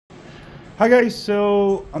Hi guys,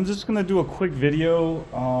 so I'm just gonna do a quick video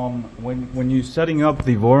when you're setting up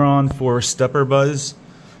the Voron for stepper buzz.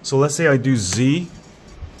 So let's say I do Z,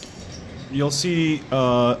 you'll see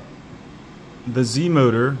the Z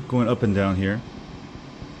motor going up and down here.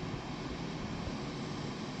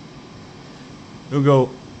 It'll go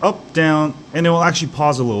up, down, and it will actually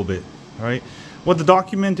pause a little bit. All right. What the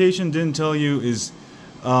documentation didn't tell you is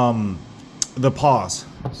the pause.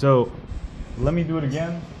 So let me do it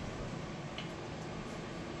again.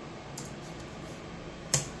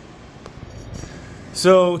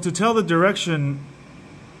 So to tell the direction,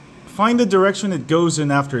 find the direction it goes in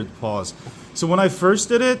after it paused. So when I first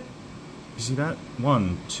did it, you see that?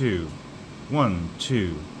 1, 2, 1,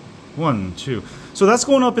 2, 1, 2. So that's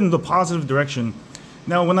going up in the positive direction.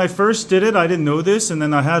 Now when I first did it, I didn't know this, and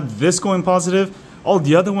then I had this going positive, all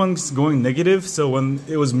the other ones going negative. So when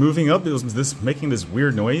it was moving up, it was making this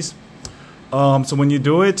weird noise. So when you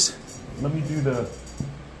do it, let me do the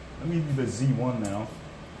Z1 now.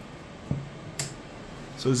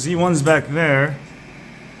 So Z1's back there.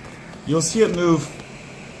 You'll see it move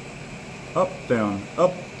up, down,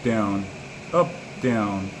 up, down, up,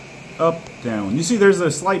 down, up, down. You see there's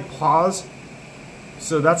a slight pause.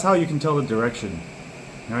 So that's how you can tell the direction,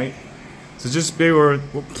 right? So just be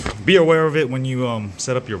aware of it when you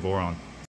set up your Voron.